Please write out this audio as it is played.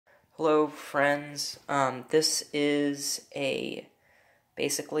Hello friends, this is a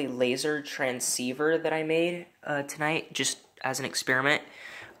basically laser transceiver that I made tonight just as an experiment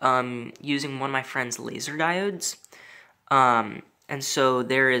using one of my friend's laser diodes. And so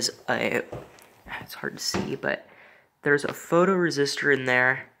there is it's hard to see, but there's a photoresistor in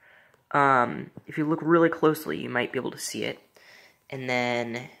there. If you look really closely you might be able to see it. And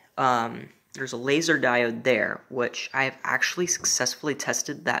then there's a laser diode there, which I have actually successfully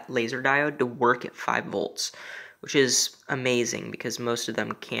tested that laser diode to work at 5 volts, which is amazing because most of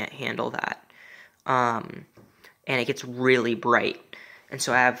them can't handle that. And it gets really bright. And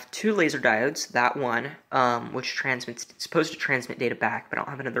so I have 2 laser diodes, that one, which transmits, it's supposed to transmit data back, but I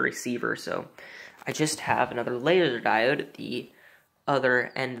don't have another receiver, so I just have another laser diode at the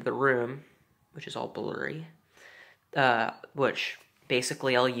other end of the room, which is all blurry, which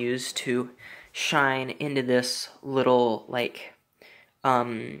basically I'll use to shine into this little, like,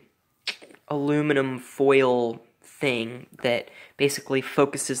 aluminum foil thing that basically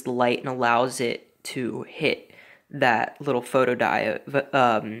focuses the light and allows it to hit that little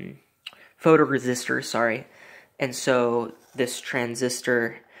photoresistor, sorry. And so this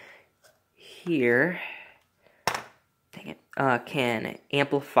transistor here, can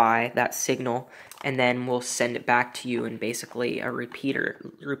amplify that signal, and then we'll send it back to you in basically a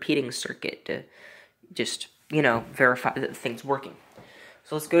repeating circuit to just, verify that the thing's working.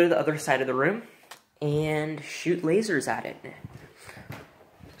 So let's go to the other side of the room and shoot lasers at it.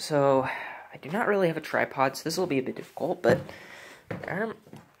 So I do not really have a tripod, so this will be a bit difficult, but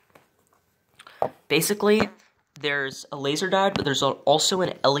basically there's a laser diode, but there's also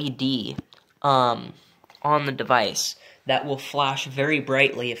an LED on the device that will flash very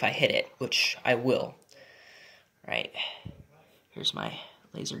brightly if I hit it, which I will. Right, here's my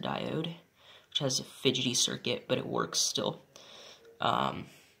laser diode, which has a fidgety circuit, but it works still.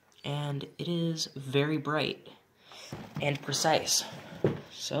 And it is very bright and precise.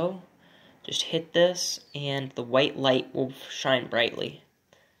 So, just hit this, and the white light will shine brightly.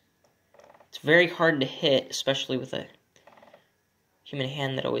 It's very hard to hit, especially with a human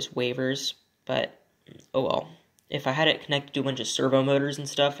hand that always wavers, but oh well. If I had it connected to a bunch of servo motors and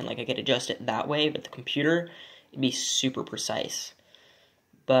stuff, and I could adjust it that way, but the computer, it'd be super precise.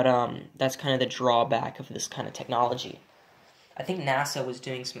 But that's kind of the drawback of this kind of technology. I think NASA was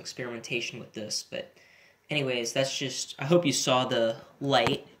doing some experimentation with this, but anyways, that's just, I hope you saw the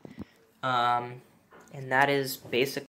light, and that is basically